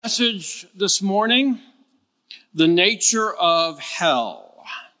Message this morning, the nature of hell,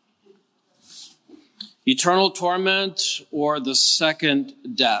 eternal torment, or the second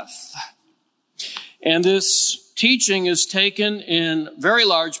death. And this teaching is taken in very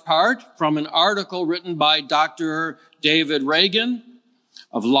large part from an article written by Dr. David Reagan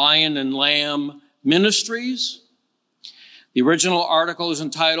of Lion and Lamb Ministries. The original article is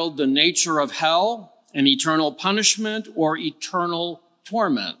entitled The Nature of Hell and Eternal Punishment or Eternal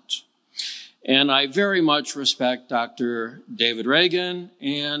Torment. And I very much respect Dr. David Reagan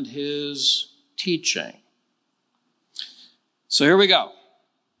and his teaching. So here we go.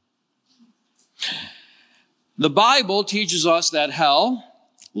 The Bible teaches us that hell,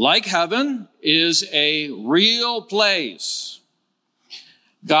 like heaven, is a real place.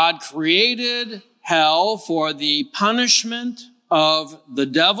 God created hell for the punishment of the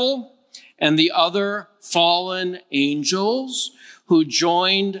devil and the other fallen angels who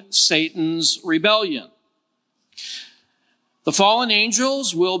joined Satan's rebellion. The fallen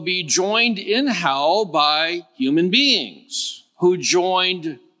angels will be joined in hell by human beings who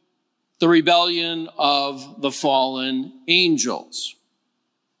joined the rebellion of the fallen angels.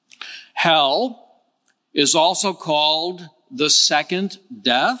 Hell is also called the second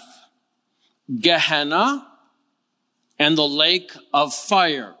death, Gehenna, and the lake of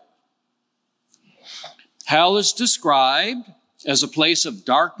fire. Hell is described as a place of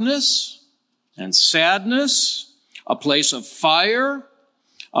darkness and sadness, a place of fire,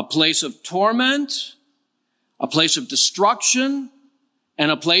 a place of torment, a place of destruction, and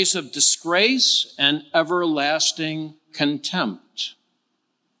a place of disgrace and everlasting contempt.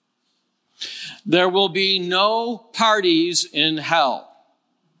 There will be no parties in hell.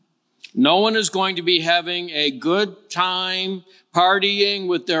 No one is going to be having a good time partying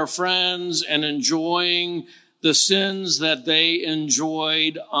with their friends and enjoying the sins that they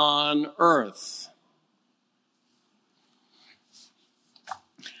enjoyed on earth.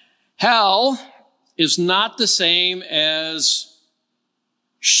 Hell is not the same as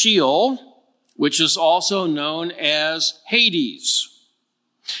Sheol, which is also known as Hades.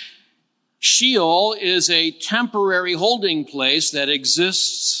 Sheol is a temporary holding place that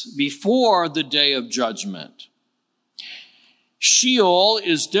exists before the day of judgment. Sheol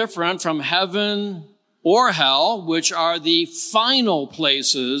is different from heaven or hell, which are the final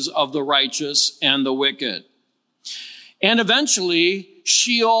places of the righteous and the wicked. And eventually,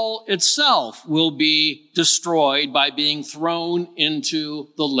 Sheol itself will be destroyed by being thrown into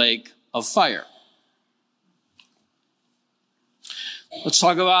the lake of fire. Let's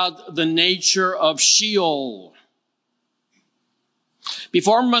talk about the nature of Sheol.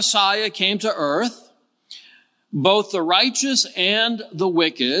 Before Messiah came to earth, both the righteous and the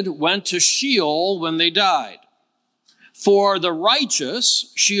wicked went to Sheol when they died. For the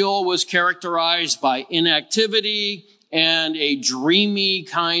righteous, Sheol was characterized by inactivity and a dreamy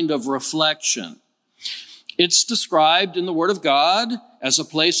kind of reflection. It's described in the Word of God as a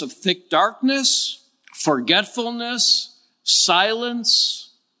place of thick darkness, forgetfulness,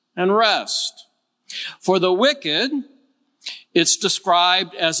 silence, and rest. For the wicked, it's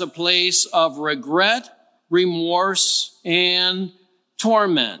described as a place of regret, remorse, and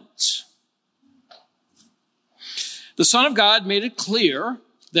torment. The Son of God made it clear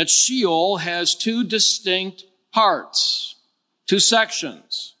that Sheol has two distinct parts, two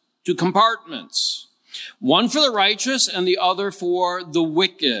sections, two compartments, one for the righteous and the other for the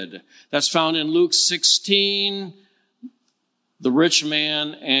wicked. That's found in Luke 16, the rich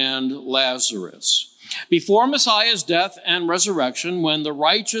man and Lazarus. Before Messiah's death and resurrection, when the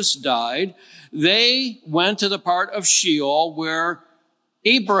righteous died, they went to the part of Sheol where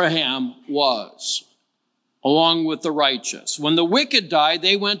Abraham was, along with the righteous. When the wicked died,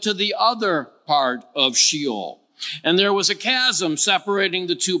 they went to the other part of Sheol. And there was a chasm separating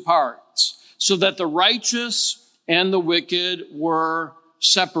the two parts, so that the righteous and the wicked were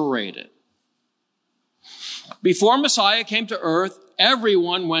separated. Before Messiah came to earth,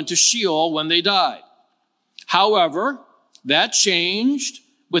 everyone went to Sheol when they died. However, that changed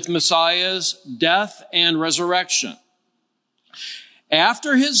with Messiah's death and resurrection.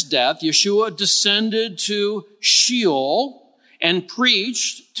 After his death, Yeshua descended to Sheol and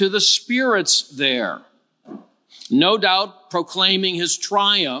preached to the spirits there, no doubt proclaiming his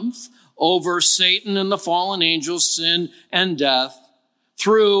triumph over Satan and the fallen angels, sin and death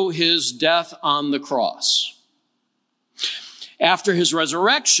through his death on the cross. After his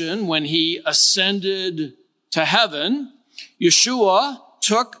resurrection, when he ascended to heaven, Yeshua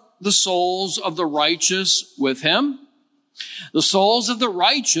took the souls of the righteous with him. The souls of the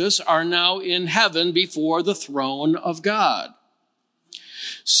righteous are now in heaven before the throne of God.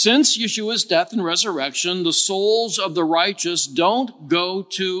 Since Yeshua's death and resurrection, the souls of the righteous don't go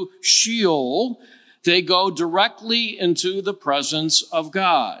to Sheol. They go directly into the presence of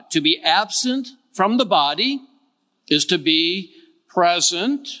God. To be absent from the body is to be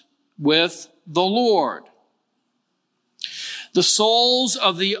present with the Lord. The souls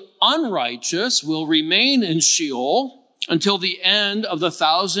of the unrighteous will remain in Sheol until the end of the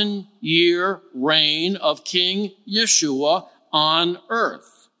 1,000-year reign of King Yeshua on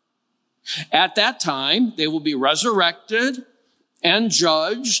earth. At that time, they will be resurrected and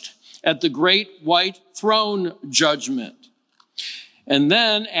judged at the great white throne judgment. And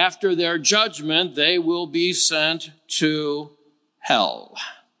then, after their judgment, they will be sent to hell.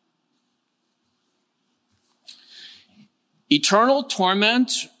 Eternal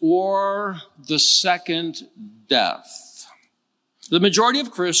torment or the second death. The majority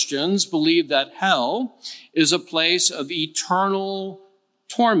of Christians believe that hell is a place of eternal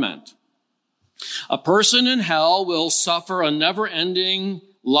torment. A person in hell will suffer a never-ending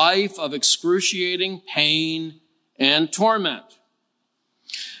life of excruciating pain and torment.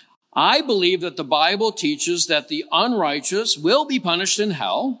 I believe that the Bible teaches that the unrighteous will be punished in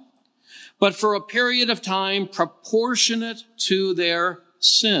hell, but for a period of time proportionate to their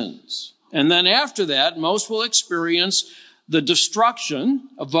sins. And then after that, most will experience the destruction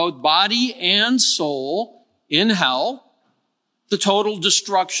of both body and soul in hell, the total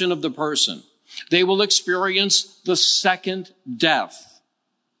destruction of the person. They will experience the second death.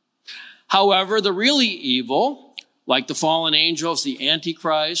 However, the really evil, like the fallen angels, the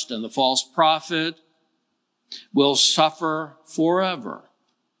Antichrist, and the false prophet, will suffer forever.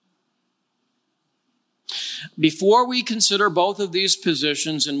 Before we consider both of these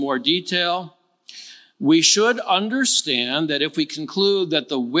positions in more detail, we should understand that if we conclude that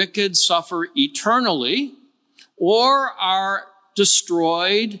the wicked suffer eternally or are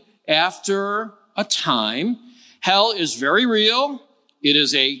destroyed after a time, hell is very real, it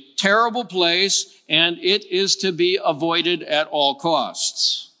is a terrible place, and it is to be avoided at all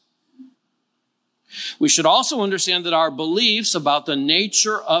costs. We should also understand that our beliefs about the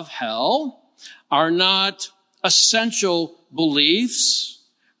nature of hell are not essential beliefs,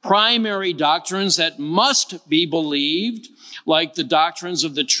 primary doctrines that must be believed, like the doctrines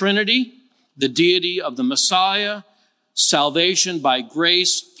of the Trinity, the deity of the Messiah, salvation by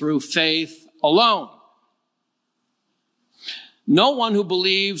grace through faith alone. No one who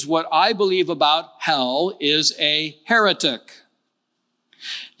believes what I believe about hell is a heretic.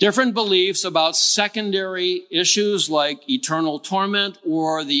 Different beliefs about secondary issues like eternal torment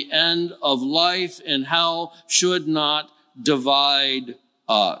or the end of life in hell should not divide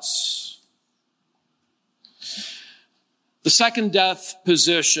us. The second death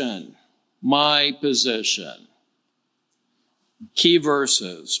position, my position. Key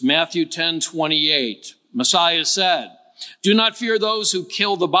verses. Matthew 10:28. Messiah said, "Do not fear those who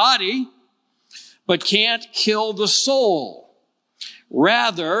kill the body, but can't kill the soul.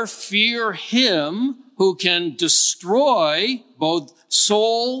 Rather, fear him who can destroy both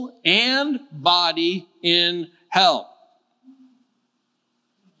soul and body in hell."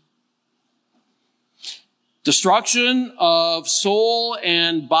 Destruction of soul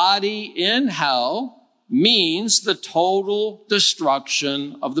and body in hell means the total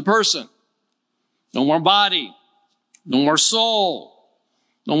destruction of the person. No more body, no more soul,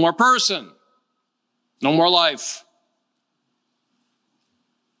 no more person, no more life.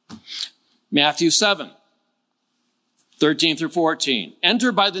 Matthew 7:13-14.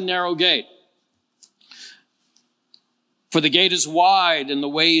 Enter by the narrow gate. For the gate is wide and the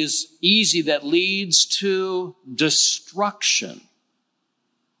way is easy that leads to destruction.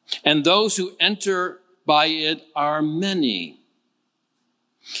 And those who enter by it are many.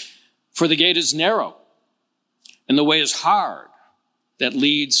 For the gate is narrow and the way is hard that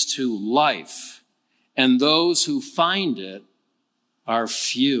leads to life. And those who find it are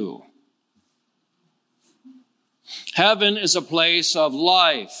few. Heaven is a place of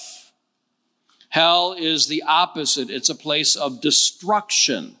life. Hell is the opposite. It's a place of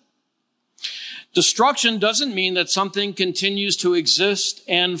destruction. Destruction doesn't mean that something continues to exist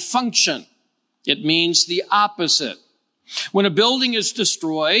and function. It means the opposite. When a building is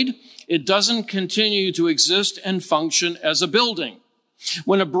destroyed, it doesn't continue to exist and function as a building.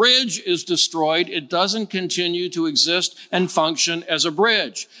 When a bridge is destroyed, it doesn't continue to exist and function as a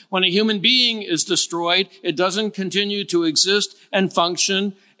bridge. When a human being is destroyed, it doesn't continue to exist and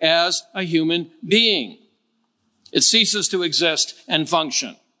function as a human being. It ceases to exist and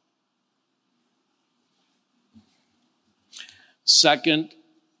function. 2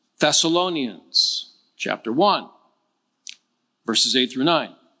 Thessalonians chapter 1, verses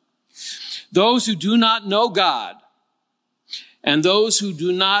 8-9. those who do not know God, and those who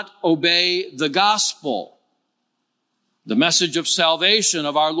do not obey the gospel, the message of salvation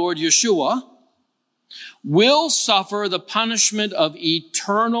of our Lord Yeshua, will suffer the punishment of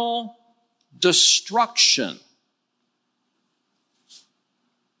eternal destruction.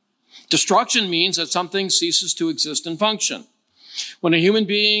 Destruction means that something ceases to exist and function. When a human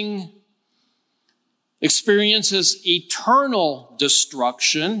being experiences eternal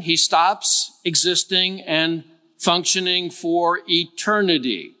destruction, he stops existing and functioning for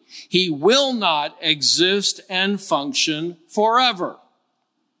eternity. He will not exist and function forever.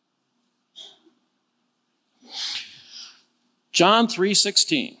 John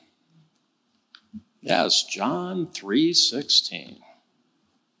 3:16. Yes, John 3:16.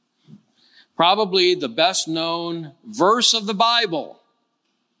 Probably the best known verse of the Bible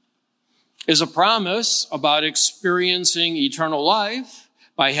is a promise about experiencing eternal life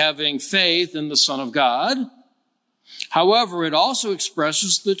by having faith in the Son of God. However, it also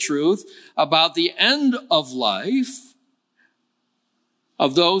expresses the truth about the end of life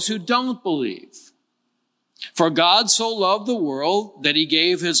of those who don't believe. For God so loved the world that he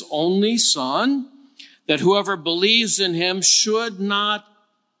gave his only Son, that whoever believes in him should not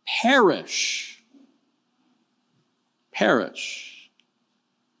perish,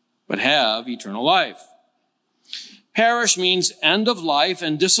 but have eternal life. Perish means end of life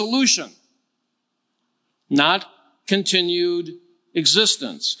and dissolution, not continued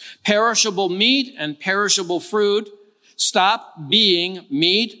existence. Perishable meat and perishable fruit stop being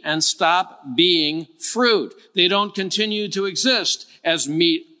meat and stop being fruit. They don't continue to exist as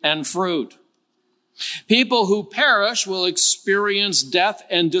meat and fruit. People who perish will experience death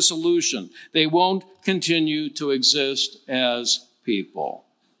and dissolution. They won't continue to exist as people.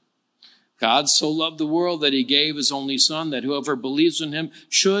 God so loved the world that he gave his only Son, that whoever believes in him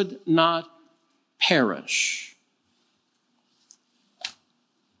should not perish.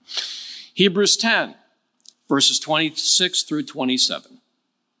 Hebrews 10, verses 26 through 27.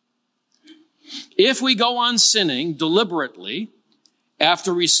 If we go on sinning deliberately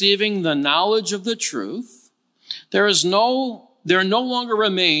after receiving the knowledge of the truth, there no longer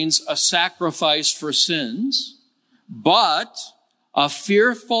remains a sacrifice for sins, but a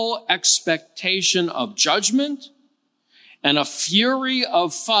fearful expectation of judgment and a fury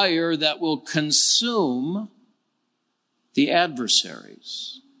of fire that will consume the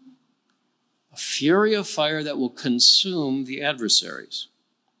adversaries. A fury of fire that will consume the adversaries.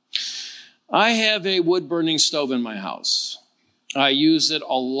 I have a wood-burning stove in my house. I use it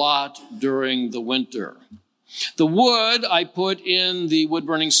a lot during the winter. The wood I put in the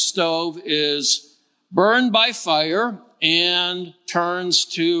wood-burning stove is burned by fire and turns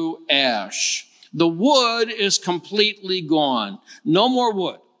to ash. The wood is completely gone. No more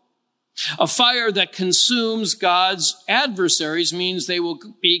wood. A fire that consumes God's adversaries means they will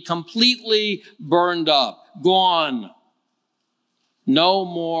be completely burned up, gone. No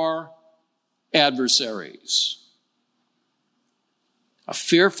more adversaries. A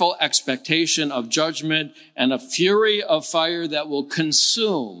fearful expectation of judgment and a fury of fire that will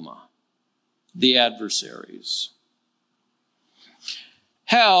consume the adversaries.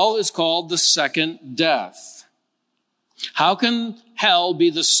 Hell is called the second death. How can hell be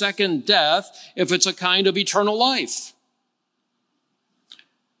the second death if it's a kind of eternal life?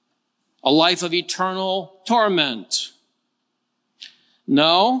 A life of eternal torment?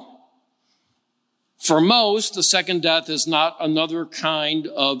 No. For most, the second death is not another kind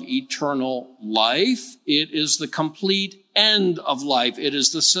of eternal life. It is the complete end of life. It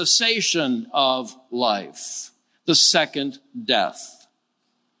is the cessation of life. The second death.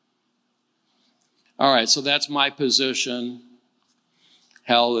 All right, so that's my position.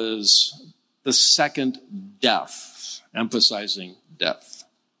 Hell is the second death, emphasizing death.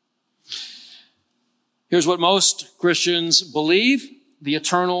 Here's what most Christians believe: the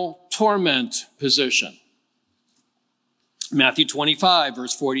eternal torment position. Matthew 25,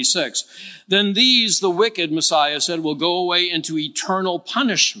 verse 46. Then these, the wicked, Messiah said, will go away into eternal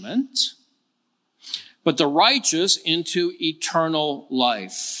punishment, but the righteous into eternal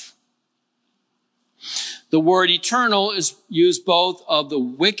life. The word eternal is used both of the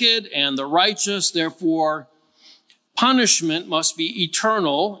wicked and the righteous. Therefore, punishment must be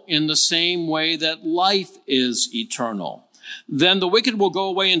eternal in the same way that life is eternal. Then the wicked will go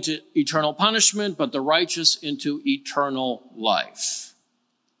away into eternal punishment, but the righteous into eternal life.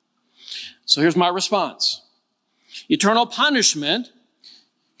 So here's my response. Eternal punishment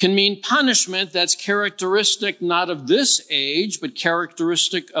can mean punishment that's characteristic not of this age, but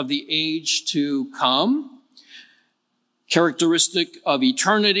characteristic of the age to come, characteristic of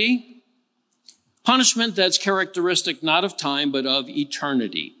eternity, Punishment that's characteristic not of time, but of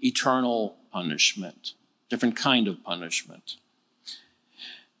eternity. Eternal punishment. Different kind of punishment.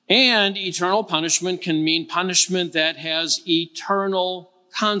 And eternal punishment can mean punishment that has eternal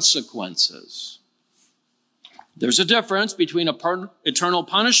consequences. There's a difference between eternal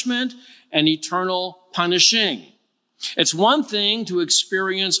punishment and eternal punishing. It's one thing to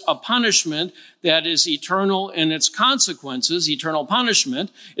experience a punishment that is eternal in its consequences, eternal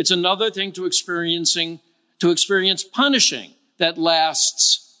punishment. It's another thing to experience punishing that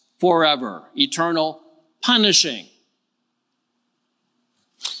lasts forever, eternal punishing.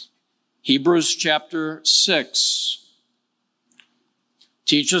 Hebrews chapter 6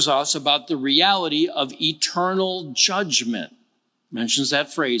 teaches us about the reality of eternal judgment. Mentions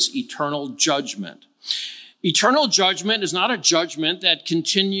that phrase, eternal judgment. Eternal judgment is not a judgment that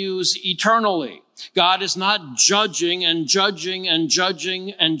continues eternally. God is not judging and judging and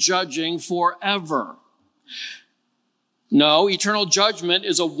judging and judging forever. No, eternal judgment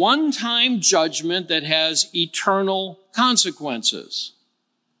is a one-time judgment that has eternal consequences.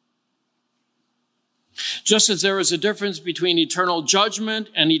 Just as there is a difference between eternal judgment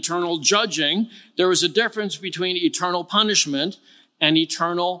and eternal judging, there is a difference between eternal punishment and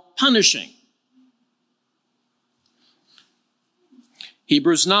eternal punishing.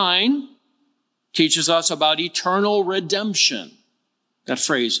 Hebrews 9 teaches us about eternal redemption. That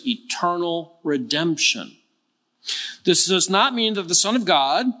phrase, eternal redemption. This does not mean that the Son of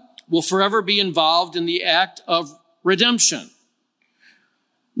God will forever be involved in the act of redemption.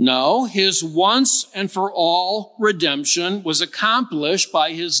 No, his once and for all redemption was accomplished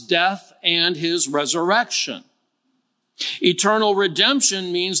by his death and his resurrection. Eternal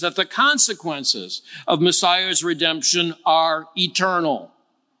redemption means that the consequences of Messiah's redemption are eternal.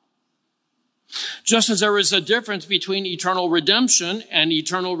 Just as there is a difference between eternal redemption and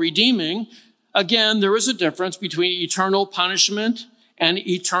eternal redeeming, again, there is a difference between eternal punishment and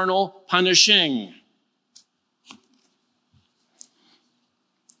eternal punishing.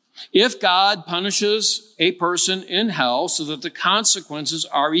 If God punishes a person in hell so that the consequences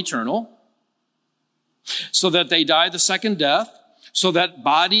are eternal, so that they die the second death, so that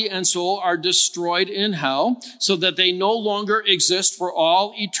body and soul are destroyed in hell, so that they no longer exist for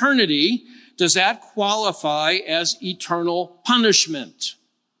all eternity, does that qualify as eternal punishment?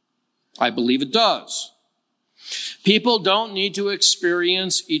 I believe it does. People don't need to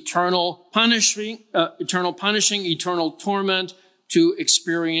experience eternal punishing, eternal torment to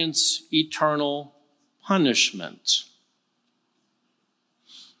experience eternal punishment.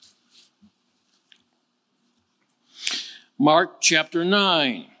 Mark chapter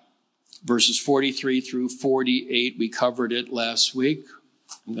 9, verses 43 through 48. We covered it last week.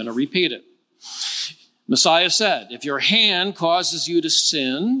 I'm going to repeat it. Messiah said, if your hand causes you to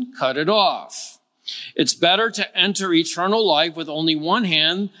sin, cut it off. It's better to enter eternal life with only one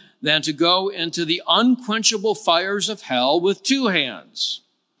hand than to go into the unquenchable fires of hell with two hands.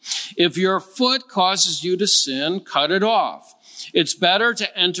 If your foot causes you to sin, cut it off. It's better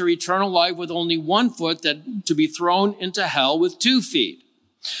to enter eternal life with only one foot than to be thrown into hell with 2 feet.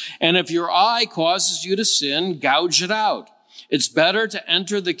 And if your eye causes you to sin, gouge it out. It's better to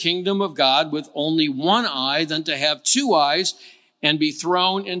enter the kingdom of God with only one eye than to have 2 eyes and be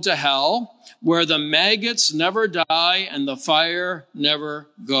thrown into hell, where the maggots never die and the fire never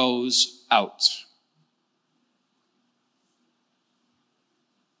goes out.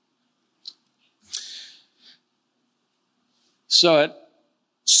 So at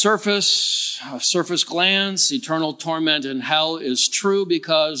surface glance, eternal torment in hell is true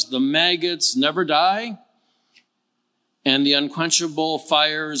because the maggots never die and the unquenchable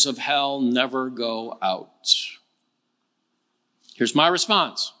fires of hell never go out. Here's my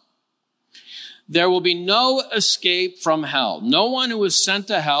response. There will be no escape from hell. No one who is sent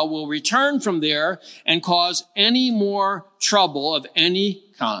to hell will return from there and cause any more trouble of any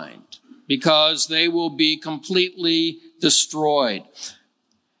kind because they will be completely destroyed.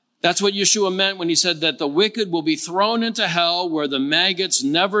 That's what Yeshua meant when he said that the wicked will be thrown into hell where the maggots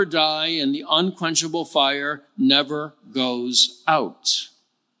never die and the unquenchable fire never goes out.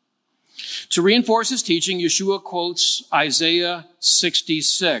 To reinforce his teaching, Yeshua quotes Isaiah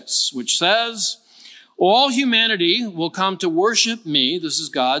 66, which says, all humanity will come to worship me, this is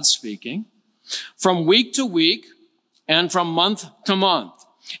God speaking, from week to week and from month to month.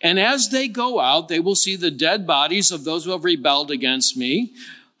 And as they go out, they will see the dead bodies of those who have rebelled against me.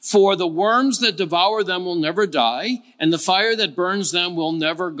 For the worms that devour them will never die, and the fire that burns them will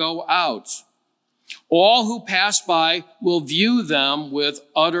never go out. All who pass by will view them with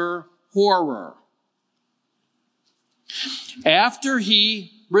utter horror. After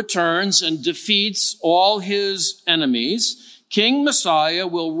he returns and defeats all his enemies, King Messiah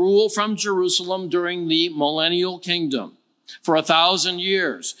will rule from Jerusalem during the millennial kingdom for 1,000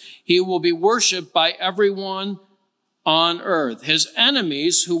 years. He will be worshiped by everyone on earth. His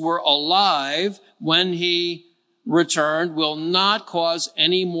enemies who were alive when he returned will not cause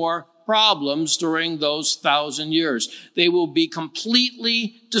any more problems during those 1,000 years. They will be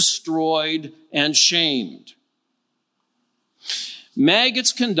completely destroyed and shamed.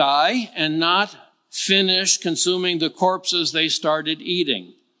 Maggots can die and not finish consuming the corpses they started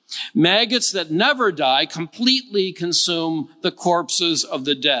eating. Maggots that never die completely consume the corpses of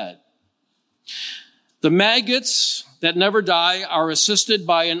the dead. The maggots that never die are assisted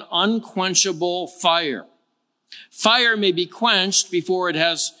by an unquenchable fire. Fire may be quenched before it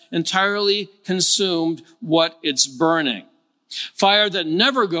has entirely consumed what it's burning. Fire that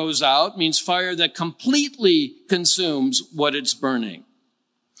never goes out means fire that completely consumes what it's burning.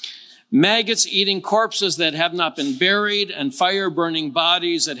 Maggots eating corpses that have not been buried and fire burning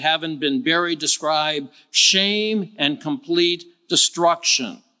bodies that haven't been buried describe shame and complete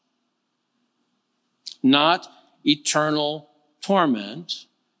destruction, not eternal torment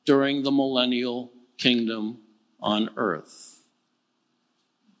during the millennial kingdom on earth.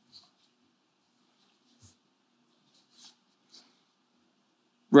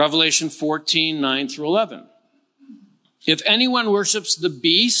 Revelation 14, 9 through 11. If anyone worships the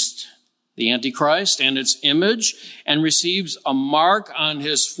beast, the Antichrist, and its image, and receives a mark on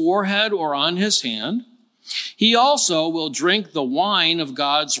his forehead or on his hand, he also will drink the wine of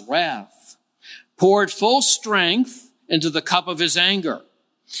God's wrath, poured full strength into the cup of his anger.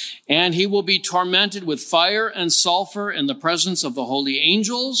 And he will be tormented with fire and sulfur in the presence of the holy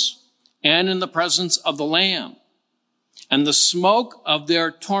angels and in the presence of the Lamb. And the smoke of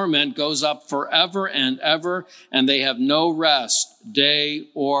their torment goes up forever and ever, and they have no rest, day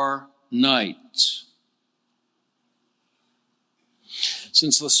or night.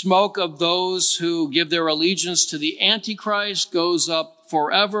 Since the smoke of those who give their allegiance to the Antichrist goes up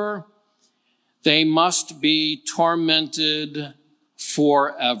forever, they must be tormented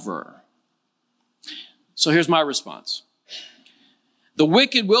forever. So here's my response. The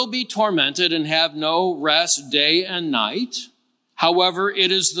wicked will be tormented and have no rest day and night. However,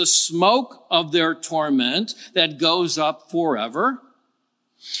 it is the smoke of their torment that goes up forever.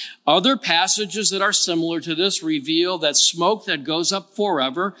 Other passages that are similar to this reveal that smoke that goes up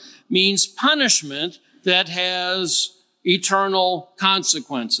forever means punishment that has eternal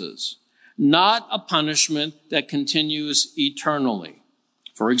consequences, not a punishment that continues eternally.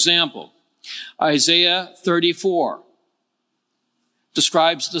 For example, Isaiah 34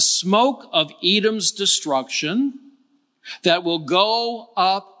 describes the smoke of Edom's destruction that will go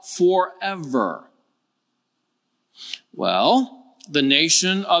up forever. Well, the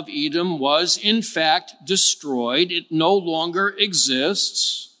nation of Edom was in fact destroyed. It no longer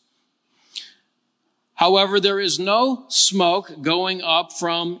exists. However, there is no smoke going up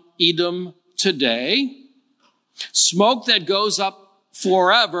from Edom today. Smoke that goes up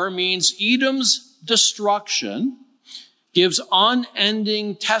forever means Edom's destruction gives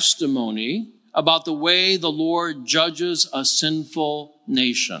unending testimony about the way the Lord judges a sinful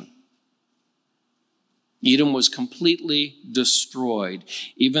nation. Edom was completely destroyed,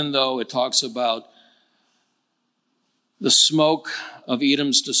 even though it talks about the smoke of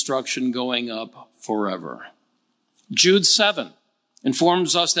Edom's destruction going up forever. Jude 7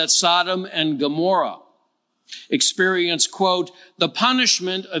 informs us that Sodom and Gomorrah experienced, quote, the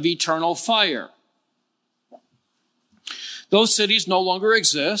punishment of eternal fire. Those cities no longer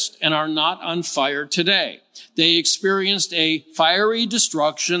exist and are not on fire today. They experienced a fiery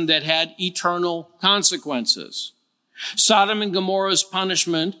destruction that had eternal consequences. Sodom and Gomorrah's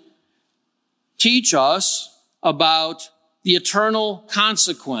punishment teach us about the eternal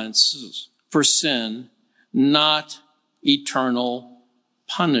consequences for sin, not eternal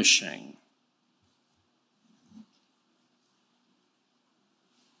punishing.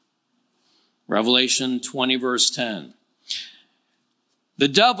 Revelation 20, verse 10. The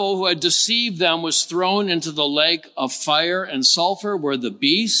devil who had deceived them was thrown into the lake of fire and sulfur where the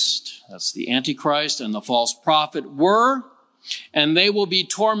beast, that's the Antichrist, and the false prophet were, and they will be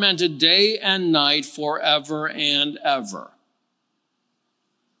tormented day and night forever and ever.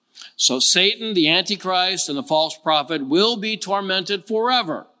 So Satan, the Antichrist, and the false prophet will be tormented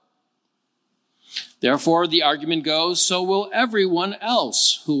forever. Therefore, the argument goes, so will everyone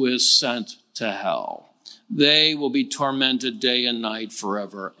else who is sent to hell. They will be tormented day and night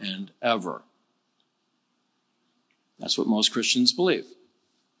forever and ever. That's what most Christians believe.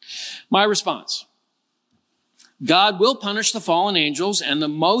 My response. God will punish the fallen angels and the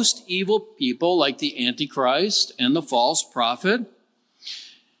most evil people like the Antichrist and the false prophet,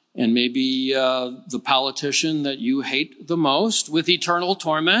 and maybe the politician that you hate the most, with eternal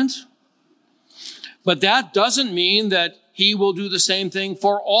torment. But that doesn't mean that he will do the same thing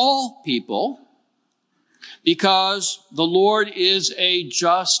for all people, because the Lord is a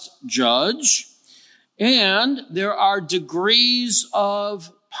just judge, and there are degrees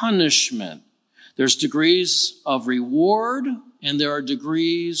of punishment. There's degrees of reward, and there are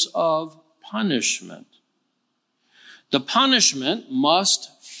degrees of punishment. The punishment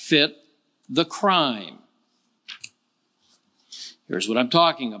must fit the crime. Here's what I'm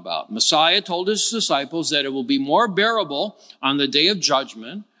talking about. Messiah told his disciples that it will be more bearable on the day of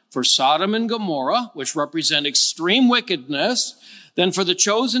judgment for Sodom and Gomorrah, which represent extreme wickedness, than for the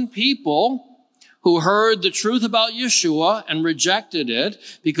chosen people who heard the truth about Yeshua and rejected it,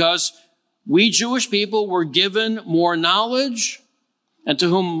 because we Jewish people were given more knowledge, and to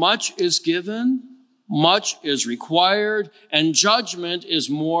whom much is given, much is required, and judgment is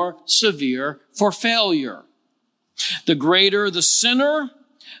more severe for failure. The greater the sinner,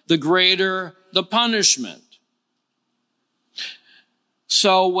 the greater the punishment.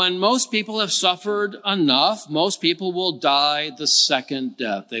 So when most people have suffered enough, most people will die the second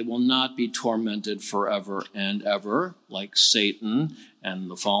death. They will not be tormented forever and ever, like Satan and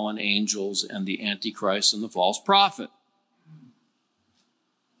the fallen angels and the Antichrist and the false prophet.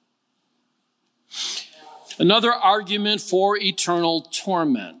 Another argument for eternal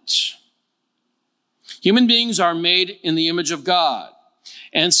torment. Human beings are made in the image of God.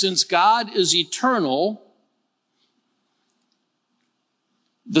 And since God is eternal,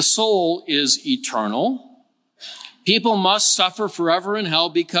 the soul is eternal. People must suffer forever in hell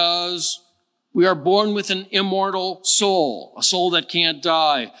because we are born with an immortal soul, a soul that can't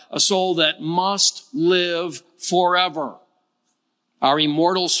die, a soul that must live forever. Our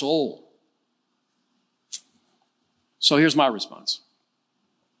immortal soul. So here's my response.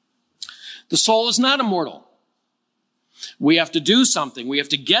 The soul is not immortal. We have to do something. We have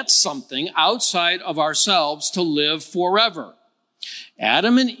to get something outside of ourselves to live forever.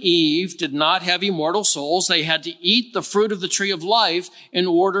 Adam and Eve did not have immortal souls. They had to eat the fruit of the tree of life in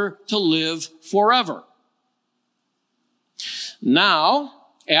order to live forever. Now,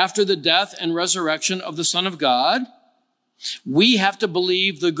 after the death and resurrection of the Son of God, we have to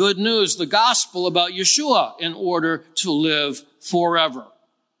believe the good news, the gospel about Yeshua, in order to live forever.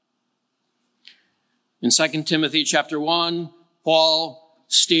 In 2 Timothy chapter 1, Paul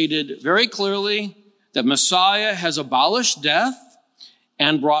stated very clearly that Messiah has abolished death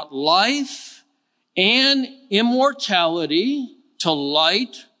and brought life and immortality to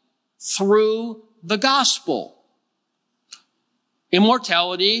light through the gospel.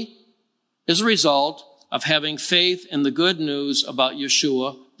 Immortality is a result of having faith in the good news about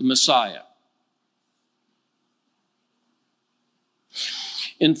Yeshua, the Messiah.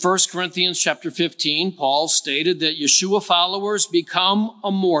 In 1 Corinthians chapter 15, Paul stated that Yeshua followers become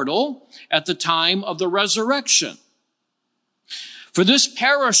immortal at the time of the resurrection. For this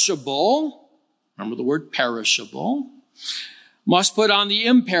perishable, remember the word perishable, must put on the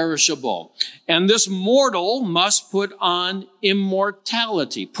imperishable. And this mortal must put on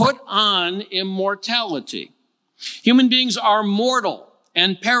immortality. Put on immortality. Human beings are mortal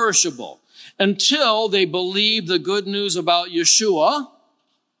and perishable until they believe the good news about Yeshua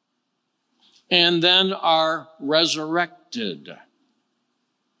and then are resurrected.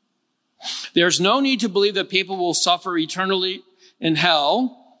 There's no need to believe that people will suffer eternally in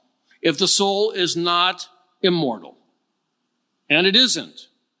hell if the soul is not immortal. And it isn't.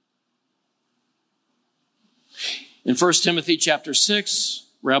 In 1 Timothy chapter 6,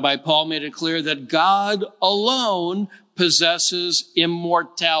 Rabbi Paul made it clear that God alone possesses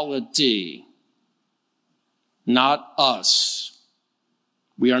immortality, not us.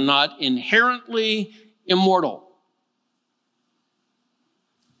 We are not inherently immortal.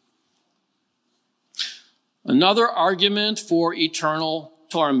 Another argument for eternal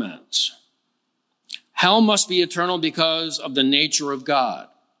torment. Hell must be eternal because of the nature of God.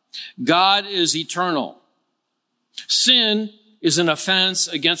 God is eternal. Sin is an offense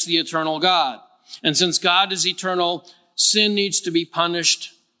against the eternal God. And since God is eternal, sin needs to be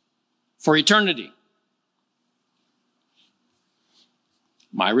punished for eternity.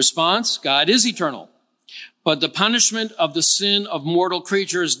 My response, God is eternal. But the punishment of the sin of mortal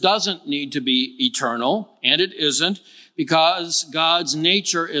creatures doesn't need to be eternal, and it isn't, because God's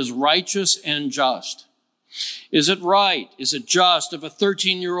nature is righteous and just. Is it right? Is it just if a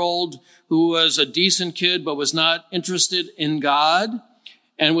 13-year-old who was a decent kid but was not interested in God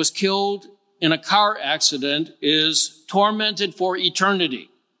and was killed in a car accident is tormented for eternity,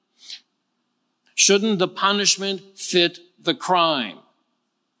 shouldn't the punishment fit the crime?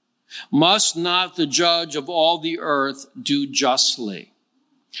 Must not the judge of all the earth do justly?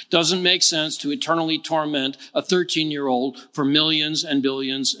 Doesn't make sense to eternally torment a 13-year-old for millions and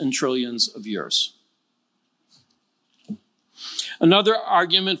billions and trillions of years. Another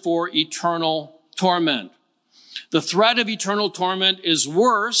argument for eternal torment. The threat of eternal torment is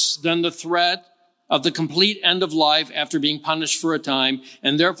worse than the threat of the complete end of life after being punished for a time,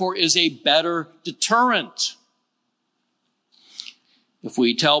 and therefore is a better deterrent. If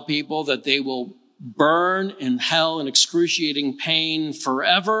we tell people that they will burn in hell in excruciating pain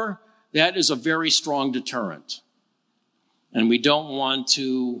forever, that is a very strong deterrent. And we don't want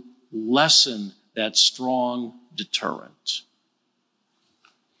to lessen that strong deterrent.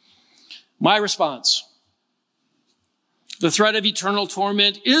 My response: the threat of eternal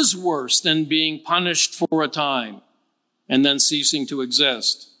torment is worse than being punished for a time and then ceasing to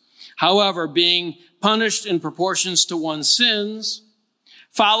exist. However, being punished in proportions to one's sins,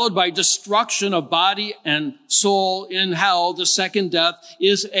 followed by destruction of body and soul in hell, the second death,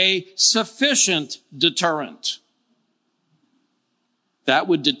 is a sufficient deterrent. That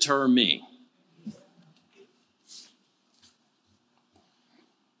would deter me.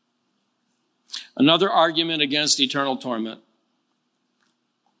 Another argument against eternal torment.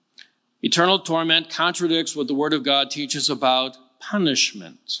 Eternal torment contradicts what the Word of God teaches about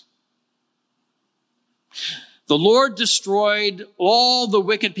punishment. The Lord destroyed all the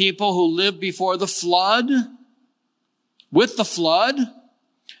wicked people who lived before the flood, with the flood,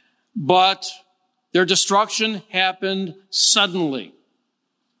 but their destruction happened suddenly.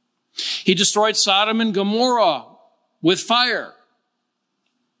 He destroyed Sodom and Gomorrah with fire,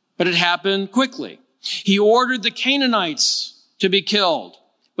 but it happened quickly. He ordered the Canaanites to be killed,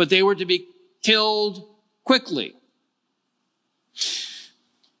 but they were to be killed quickly.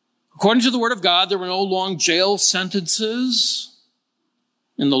 According to the Word of God, there were no long jail sentences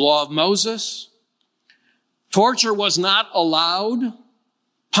in the law of Moses. Torture was not allowed.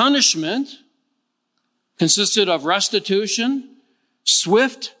 Punishment consisted of restitution,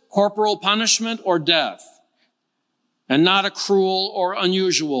 swift corporal punishment, or death, and not a cruel or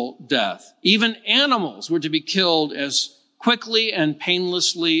unusual death. Even animals were to be killed as quickly and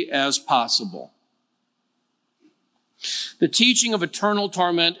painlessly as possible. The teaching of eternal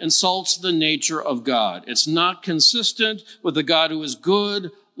torment insults the nature of God. It's not consistent with the God who is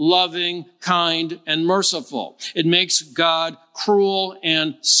good, loving, kind, and merciful. It makes God cruel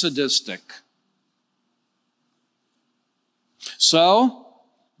and sadistic. So,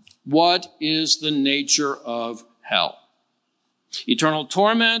 what is the nature of hell? Eternal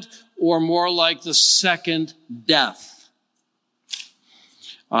torment, or more like the second death?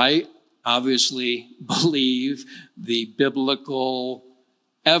 I obviously believe the biblical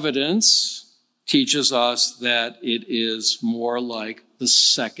evidence teaches us that it is more like the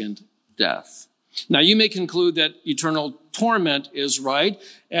second death. Now, you may conclude that eternal torment is right,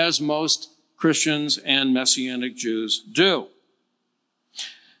 as most Christians and Messianic Jews do.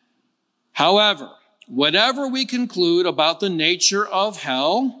 However, whatever we conclude about the nature of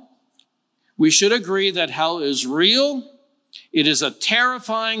hell, we should agree that hell is real. It is a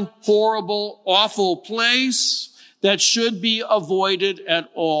terrifying, horrible, awful place that should be avoided at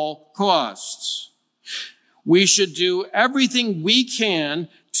all costs. We should do everything we can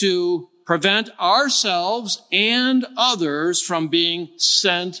to prevent ourselves and others from being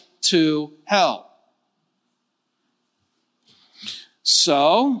sent to hell.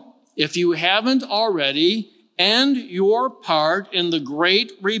 So, if you haven't already, end your part in the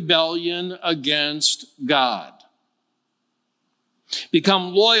great rebellion against God.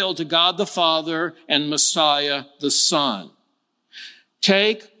 Become loyal to God the Father and Messiah the Son.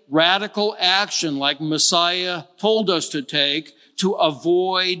 Take radical action like Messiah told us to take to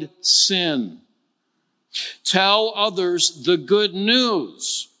avoid sin. Tell others the good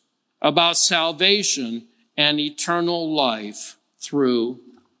news about salvation and eternal life through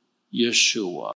Yeshua.